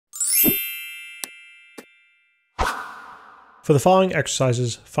For the following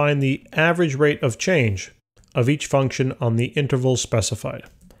exercises, find the average rate of change of each function on the interval specified.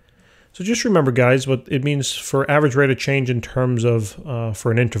 So just remember, guys, what it means for average rate of change in terms of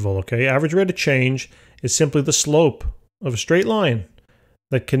for an interval, okay? Average rate of change is simply the slope of a straight line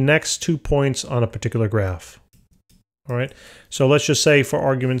that connects 2 points on a particular graph. All right, so let's just say for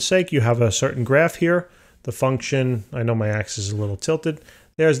argument's sake, you have a certain graph here. The function, I know my axis is a little tilted.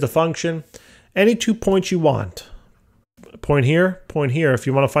 There's the function. Any 2 points you want. Point here, point here. If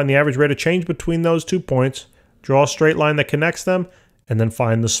you want to find the average rate of change between those 2 points, draw a straight line that connects them, and then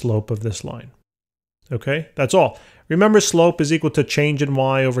find the slope of this line. Okay, that's all. Remember, slope is equal to change in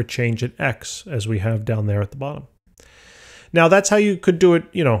y over change in x, as we have down there at the bottom. Now, that's how you could do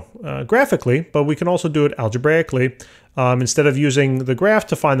it, graphically, but we can also do it algebraically. Instead of using the graph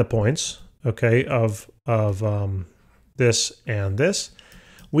to find the points, okay, of this and this,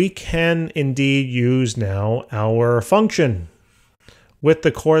 we can indeed use now our function with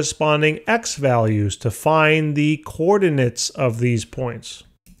the corresponding x values to find the coordinates of these points.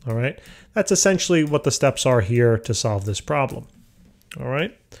 All right, that's essentially what the steps are here to solve this problem. All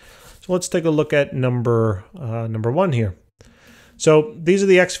right, so let's take a look at number 1 here. So these are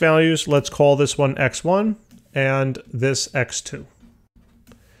the x values. Let's call this one x1 and this x2.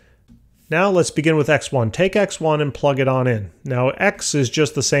 Now let's begin with x1. Take x1 and plug it on in. Now x is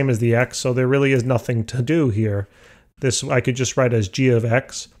just the same as the x, so there really is nothing to do here. This I could just write as g of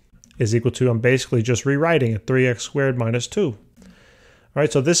x is equal to, I'm basically just rewriting it, 3x squared minus 2. All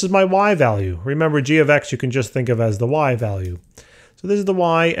right, so this is my y value. Remember, g of x you can just think of as the y value. So this is the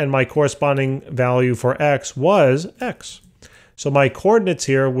y, and my corresponding value for x was x. So my coordinates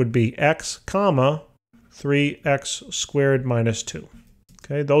here would be x, comma, 3x squared minus 2.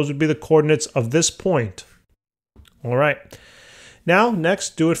 Okay, those would be the coordinates of this point. All right. Now,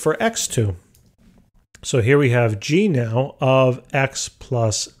 next, do it for x2. So here we have g now of x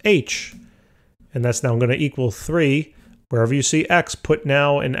plus h. And that's now going to equal 3. Wherever you see x, put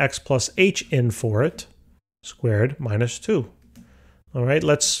now an x plus h in for it, squared minus 2. All right,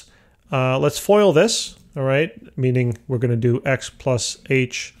 let's FOIL this. All right, meaning we're going to do x plus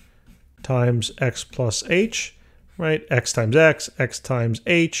h times x plus h. Right, x times x times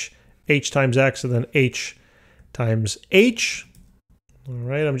h times x, and then h times h. All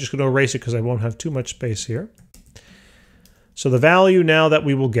right, I'm just going to erase it because I won't have too much space here. So the value now that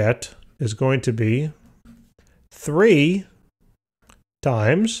we will get is going to be 3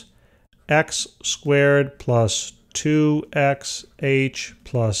 times x squared plus 2xh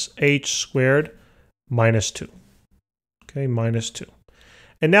plus h squared minus 2. Okay, minus 2.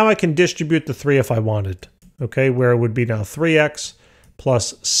 And now I can distribute the 3 if I wanted. Okay, where it would be now 3x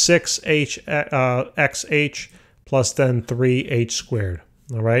plus 6h xh plus then 3h squared.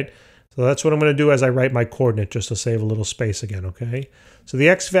 All right, so that's what I'm going to do as I write my coordinate, just to save a little space again. Okay, so the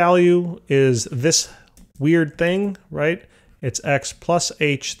x value is this weird thing, right? It's x plus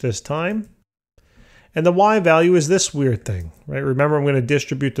h this time. And the y value is this weird thing, right? Remember, I'm going to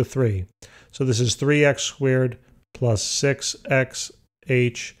distribute the 3. So this is 3x squared plus 6xh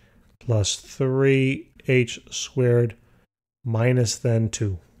plus 3h squared minus then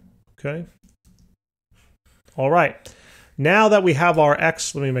 2. Okay? All right. Now that we have our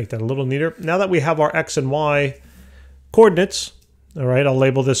x, let me make that a little neater. Now that we have our x and y coordinates, all right, I'll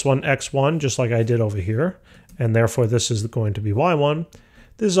label this one x1 just like I did over here. And therefore, this is going to be y1.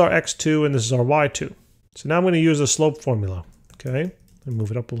 This is our x2 and this is our y2. So now I'm going to use the slope formula. Okay? And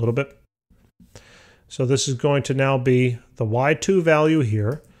move it up a little bit. So this is going to now be the y2 value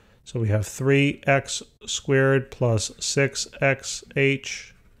here. So we have 3x squared plus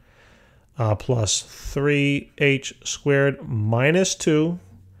 6xh plus 3h squared minus 2.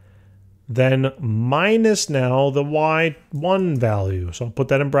 Then minus now the y1 value. So I'll put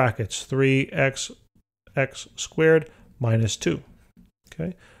that in brackets. 3x squared minus 2.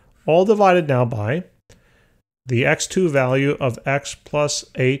 Okay? All divided now by the x2 value of x plus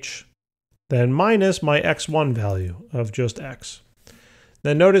h, then minus my x1 value of just x.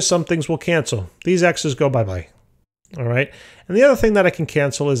 Then notice some things will cancel. These x's go bye-bye. All right? And the other thing that I can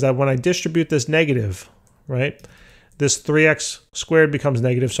cancel is that when I distribute this negative, right, this 3x squared becomes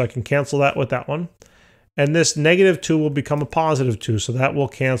negative, so I can cancel that with that one. And this negative 2 will become a positive 2, so that will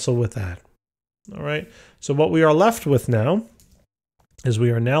cancel with that. All right? So what we are left with now is we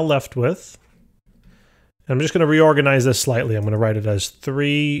are now left with, and I'm just going to reorganize this slightly. I'm going to write it as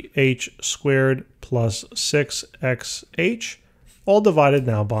 3h squared plus 6xh, all divided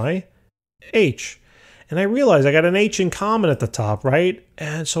now by h. And I realize I got an h in common at the top, right?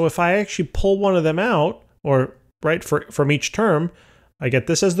 And so if I actually pull one of them out, or right from each term, I get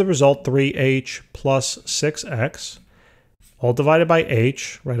this as the result, 3h plus 6x, all divided by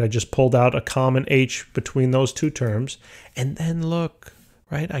h, right? I just pulled out a common h between those two terms. And then look,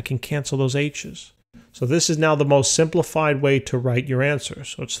 right? I can cancel those h's. So this is now the most simplified way to write your answer.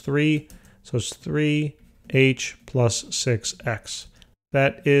 So it's 3, so it's 3h plus 6x.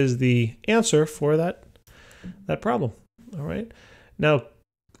 That is the answer for that problem, all right? Now,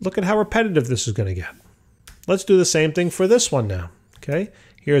 look at how repetitive this is going to get. Let's do the same thing for this one now, okay?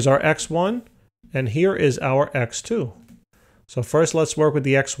 Here's our x1, and here is our x2. So first, let's work with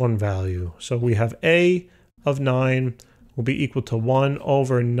the x1 value. So we have a of 9 will be equal to 1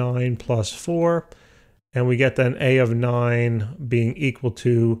 over 9 plus 4, and we get then a of 9 being equal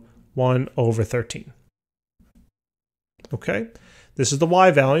to 1 over 13. Okay, this is the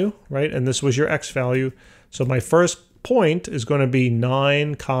y value, right? And this was your x value. So my first point is going to be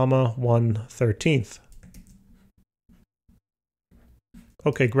 9 comma 1/13.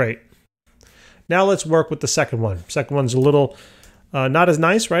 Okay, great. Now let's work with the second one. Second one's a little not as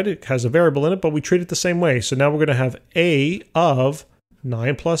nice, right? It has a variable in it, but we treat it the same way. So now we're going to have a of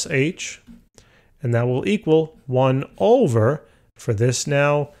 9 plus h, and that will equal 1 over, for this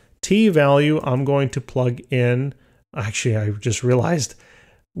now, t value, I'm going to plug in, actually I just realized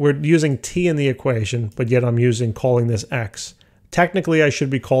we're using t in the equation, but yet I'm calling this x. Technically I should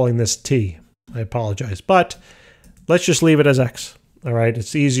be calling this t. I apologize, but let's just leave it as x. All right,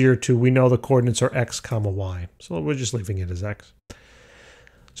 it's easier to, we know the coordinates are x comma y, so we're just leaving it as x.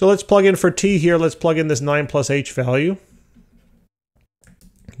 So let's plug in for t here, let's plug in this 9 plus h value.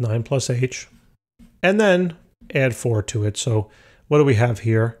 9 plus h, and then add 4 to it. So what do we have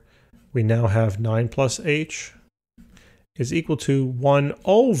here? We now have 9 plus h is equal to 1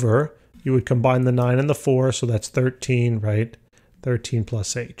 over, you would combine the 9 and the 4, so that's 13, right? 13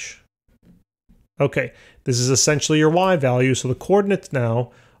 plus h. Okay, this is essentially your y value, so the coordinates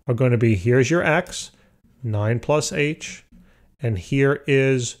now are going to be, here's your x, 9 plus h, and here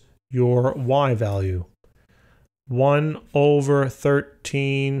is your y value, 1 over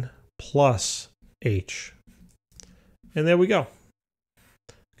 13 plus h. And there we go.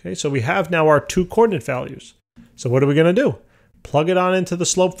 Okay, so we have now our two coordinate values. So what are we going to do? Plug it on into the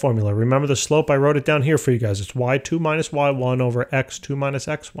slope formula. Remember the slope, I wrote it down here for you guys. It's y2 minus y1 over x2 minus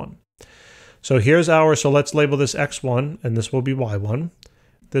x1. So here's our, so let's label this x1, and this will be y1.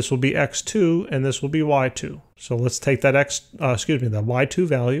 This will be x2, and this will be y2. So let's take that that y2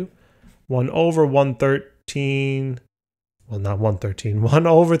 value, 1 over 113, well, not 113, 1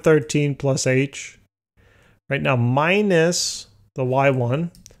 over 13 plus h. Right now, minus the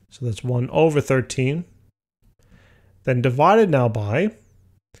y1, so that's 1 over 13. Then divided now by,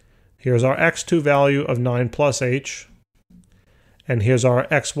 here's our x2 value of 9 plus h, and here's our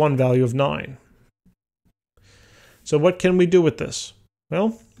x1 value of 9. So what can we do with this?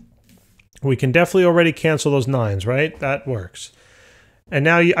 Well, we can definitely already cancel those 9s, right? That works. And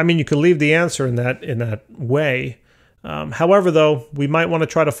now, you could leave the answer in that way. However, though, we might want to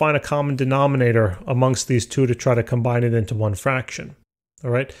try to find a common denominator amongst these two to try to combine it into one fraction.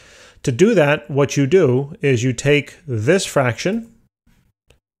 All right. To do that, what you do is you take this fraction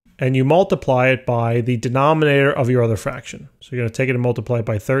and you multiply it by the denominator of your other fraction. So you're going to take it and multiply it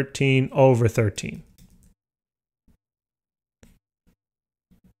by 13 over 13.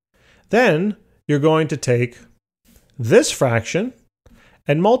 Then you're going to take this fraction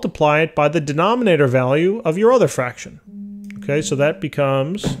and multiply it by the denominator value of your other fraction. Okay, so that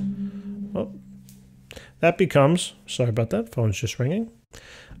becomes, sorry about that, phone's just ringing.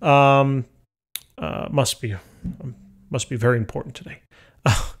 Must be very important today.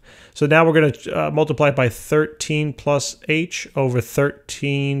 So now we're going to multiply it by 13 plus h over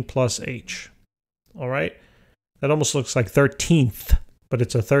 13 plus h. All right, that almost looks like 13th, but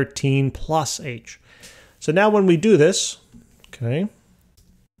it's a 13 plus h. So now when we do this, okay,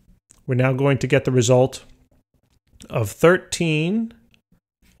 we're now going to get the result of 13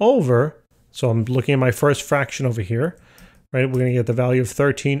 over, so I'm looking at my first fraction over here, right? We're going to get the value of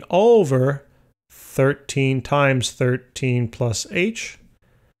 13 over 13 times 13 plus h,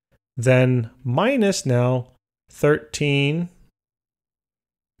 then minus now 13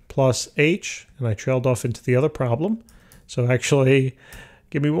 plus h, and I trailed off into the other problem. So actually,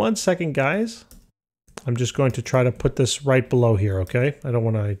 give me 1 second, guys. I'm just going to try to put this right below here, okay? I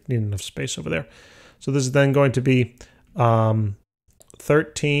need enough space over there. So this is then going to be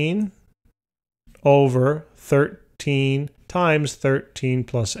 13 over 13 times 13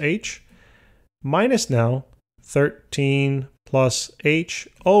 plus h, minus now 13 plus h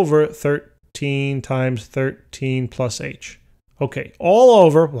over 13 times 13 plus h. Okay, all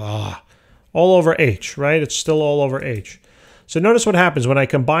over h, right? It's still all over h. So notice what happens when I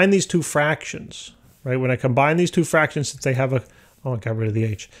combine these two fractions. right? When I combine these two fractions, since they have a, oh, I got rid of the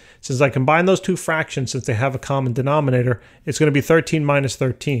h. Since I combine those two fractions, since they have a common denominator, it's going to be 13 minus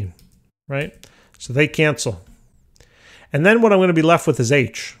 13, right? So they cancel. And then what I'm going to be left with is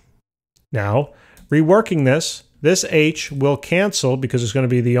h. Now, reworking this h will cancel because it's going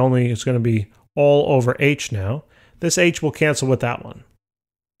to be it's going to be all over h now. This h will cancel with that one.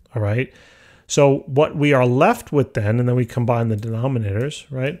 All right. So what we are left with then, and then we combine the denominators,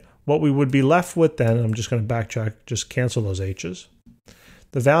 right? What we would be left with then, I'm just going to backtrack, just cancel those h's.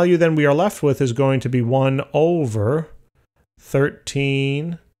 The value then we are left with is going to be 1 over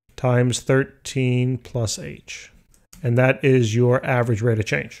 13 times 13 plus h. And that is your average rate of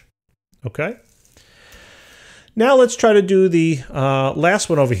change. Okay? Now let's try to do the last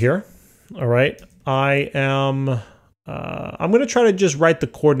one over here. All right. I'm going to try to just write the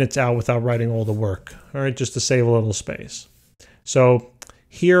coordinates out without writing all the work, all right, just to save a little space. So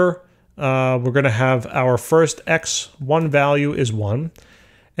here we're going to have our first x1 value is 1,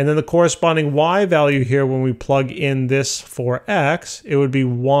 and then the corresponding y value here, when we plug in this for x, it would be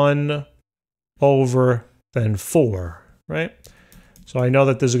 1 over then 4, right? So I know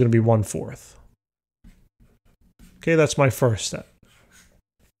that this is going to be 1/4. Okay, that's my first step.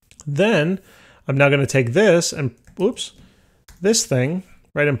 Then I'm now going to take this and, oops, this thing,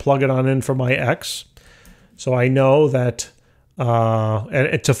 right, and plug it on in for my x. So I know that,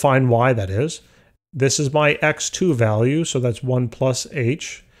 and to find y, that is, this is my x2 value, so that's 1 plus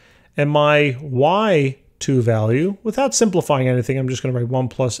h. And my y2 value, without simplifying anything, I'm just going to write 1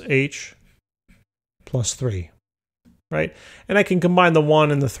 plus h plus 3, right? And I can combine the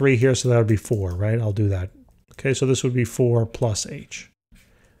 1 and the 3 here, so that would be 4, right? I'll do that. Okay, so this would be 4 plus h.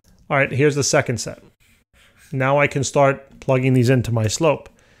 All right, here's the second step. Now I can start plugging these into my slope.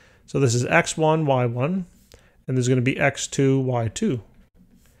 So this is x1, y1, and there's going to be x2, y2.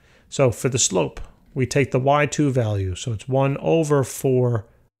 So for the slope, we take the y2 value. So it's 1 over 4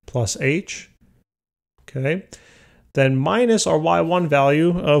 plus h. Okay. Then minus our y1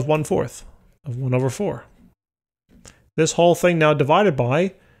 value of 1/4 of 1 over 4. This whole thing now divided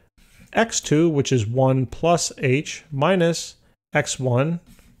by x2, which is 1 plus h, minus x1,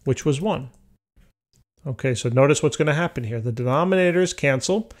 which was 1. Okay, so notice what's going to happen here. The denominators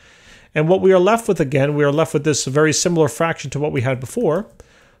cancel. And what we are left with again, we are left with this very similar fraction to what we had before.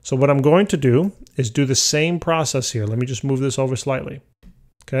 So what I'm going to do is do the same process here. Let me just move this over slightly.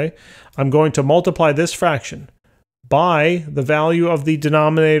 Okay, I'm going to multiply this fraction by the value of the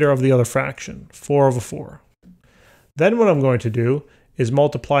denominator of the other fraction, 4 over 4. Then what I'm going to do is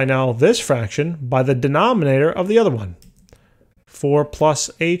multiply now this fraction by the denominator of the other one, 4 plus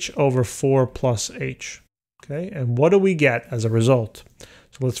h over 4 plus h. Okay, and what do we get as a result?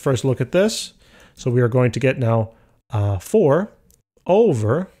 So let's first look at this. So we are going to get now 4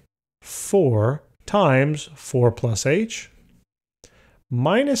 over 4 times 4 plus h,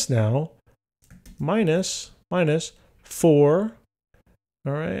 minus now, minus 4,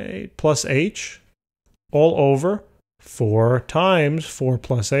 all right, plus h, all over 4 times 4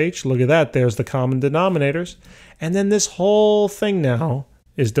 plus h. Look at that, there's the common denominators. And then this whole thing now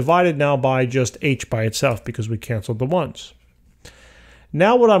is divided now by just h by itself because we canceled the ones.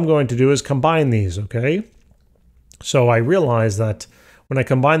 Now what I'm going to do is combine these, okay? So I realize that when I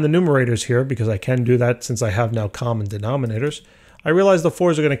combine the numerators here, because I can do that since I have now common denominators, I realize the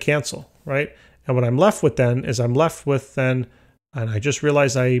 4s are going to cancel, right? And what I'm left with then is I'm left with then, and I just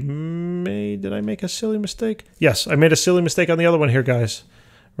realized did I make a silly mistake? Yes, I made a silly mistake on the other one here, guys,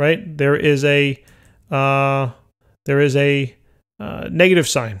 right? There is a negative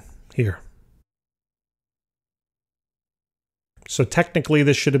sign here. So technically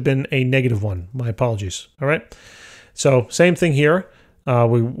this should have been a -1. My apologies. All right. So same thing here.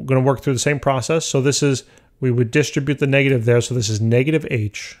 We're going to work through the same process. So this is, we would distribute the negative there. So this is negative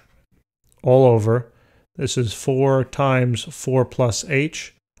h all over. This is 4 times 4 plus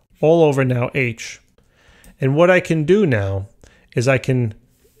h all over now h. And what I can do now is I can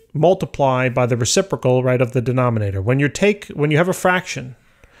multiply by the reciprocal, right, of the denominator. When you have a fraction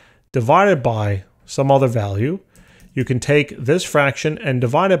divided by some other value, you can take this fraction and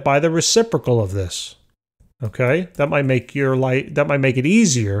divide it by the reciprocal of this. Okay, that might make it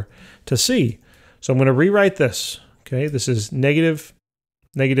easier to see. So I'm going to rewrite this. Okay, this is negative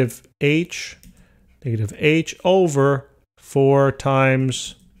h over 4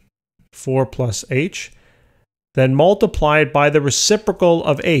 times 4 plus h, then multiply it by the reciprocal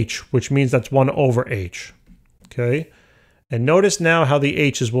of h, which means that's 1 over h. Okay, and notice now how the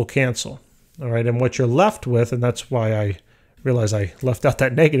h's will cancel. All right, and what you're left with, and that's why I realize I left out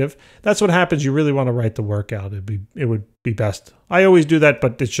that negative, that's what happens. You really want to write the work out. It would be best. I always do that,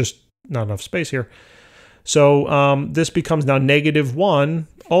 but it's just not enough space here. So this becomes now -1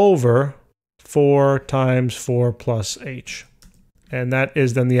 over 4 times 4 plus h. And that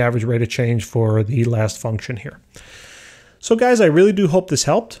is then the average rate of change for the last function here. So guys, I really do hope this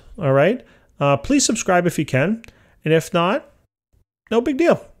helped. All right. Please subscribe if you can. And if not, no big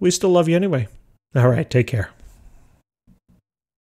deal. We still love you anyway. All right. Take care.